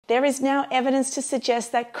There is now evidence to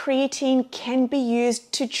suggest that creatine can be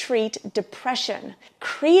used to treat depression.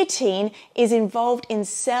 Creatine is involved in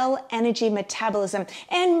cell energy metabolism,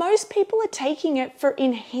 and most people are taking it for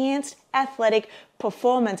enhanced athletic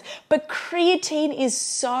performance. But creatine is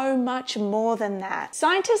so much more than that.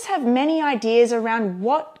 Scientists have many ideas around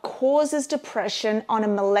what causes depression on a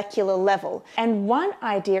molecular level. And one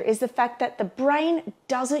idea is the fact that the brain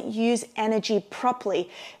doesn't use energy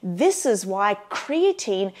properly. This is why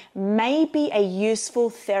creatine may be a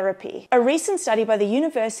useful therapy. A recent study by the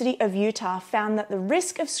University of Utah found that the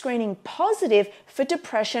risk of screening positive for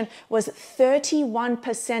depression was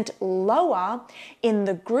 31% lower in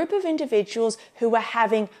the group of individuals who were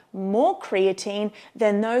having more creatine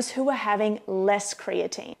than those who were having less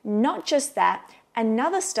creatine. Not just that,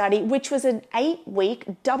 another study, which was an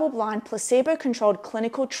 8-week double-blind placebo-controlled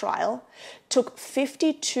clinical trial, took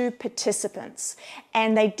 52 participants,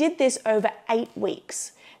 and they did this over 8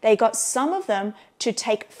 weeks. They got some of them to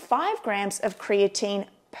take 5 grams of creatine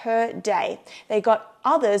per day. They got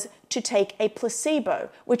others to take a placebo,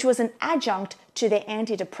 which was an adjunct to their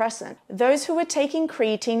antidepressant. Those who were taking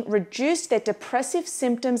creatine reduced their depressive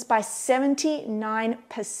symptoms by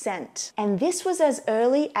 79%. And this was as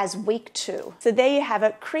early as week 2. So there you have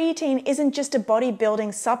it. Creatine isn't just a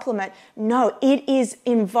bodybuilding supplement. No, it is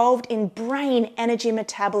involved in brain energy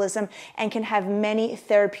metabolism and can have many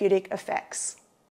therapeutic effects.